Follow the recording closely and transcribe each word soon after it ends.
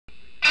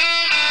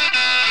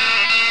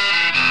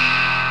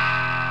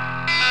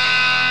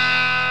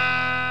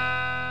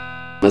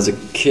as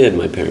a kid,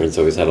 my parents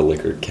always had a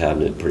liquor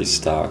cabinet pretty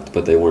stocked,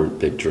 but they weren't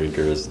big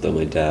drinkers, though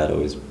my dad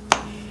always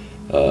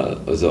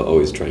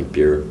drank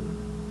beer,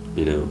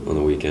 you know, on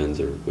the weekends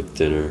or with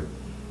dinner.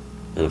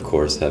 And of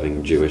course,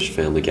 having Jewish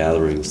family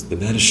gatherings, the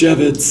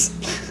Manischewitz.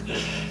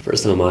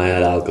 First time I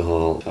had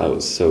alcohol, I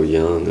was so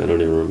young, I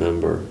don't even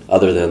remember.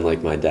 Other than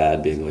like my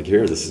dad being like,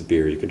 here, this is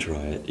beer, you can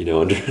try it, you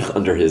know,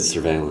 under his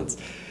surveillance.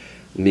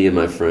 Me and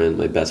my friend,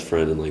 my best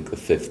friend in like the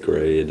 5th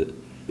grade,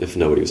 if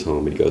nobody was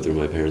home, we'd go through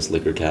my parents'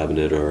 liquor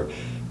cabinet or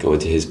go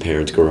into his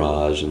parents'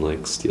 garage and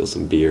like steal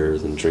some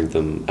beers and drink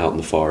them out in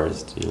the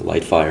forest. You know,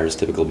 light fires,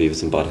 typical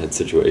Beavis and Butthead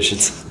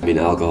situations. I mean,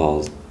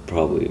 alcohol is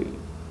probably,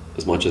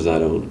 as much as I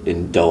don't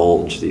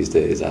indulge these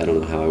days, I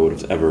don't know how I would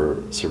have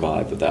ever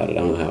survived without it.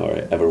 I don't know how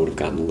I ever would have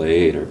gotten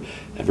laid or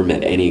ever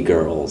met any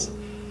girls,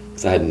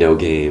 because I had no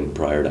game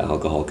prior to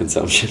alcohol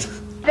consumption.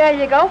 There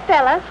you go,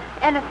 fellas.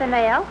 Anything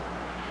else?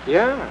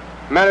 Yeah.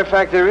 Matter of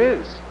fact, there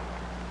is.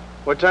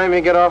 What time you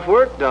get off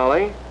work,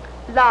 Dolly?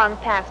 Long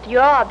past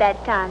your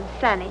bedtime,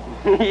 Sonny.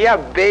 Yeah,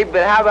 babe,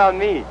 but how about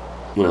me?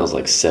 When I was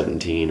like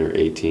 17 or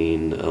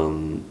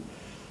 18,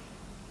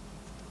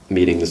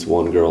 meeting this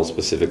one girl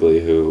specifically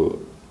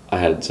who I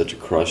had such a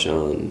crush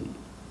on,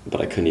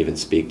 but I couldn't even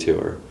speak to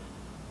her.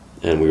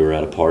 And we were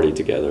at a party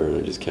together, and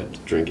I just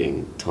kept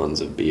drinking tons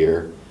of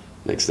beer.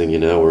 Next thing you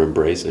know, we're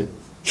embracing,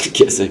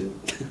 kissing.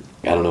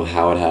 I don't know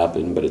how it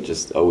happened, but it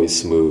just always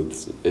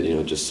smooths,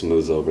 just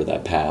smooths over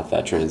that path,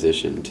 that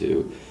transition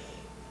to,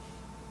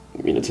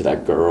 you know, to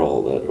that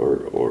girl that,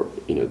 or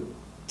you know,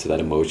 to that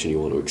emotion you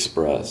want to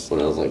express.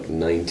 When I was like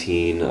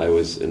 19, I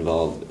was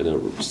involved in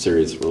a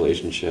serious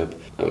relationship.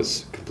 I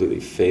was completely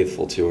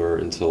faithful to her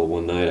until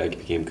one night I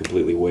became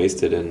completely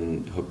wasted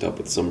and hooked up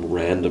with some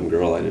random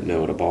girl I didn't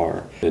know at a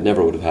bar. It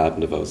never would have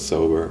happened if I was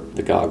sober.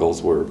 The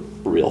goggles were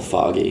real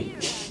foggy,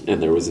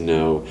 and there was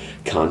no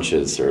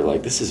conscience or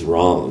like, this is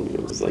wrong.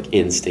 It was like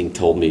instinct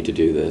told me to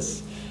do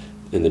this,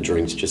 and the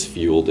drinks just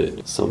fueled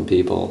it. Some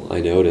people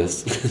I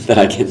notice that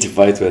I get into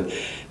fights with,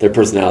 their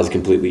personalities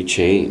completely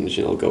change.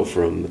 You know, go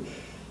from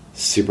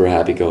super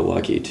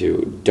happy-go-lucky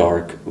to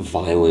dark,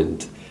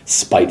 violent,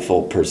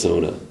 spiteful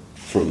persona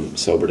from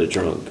sober to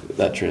drunk,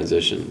 that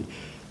transition.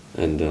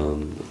 And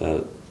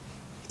that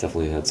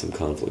definitely had some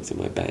conflicts in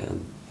my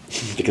band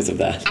because of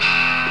that.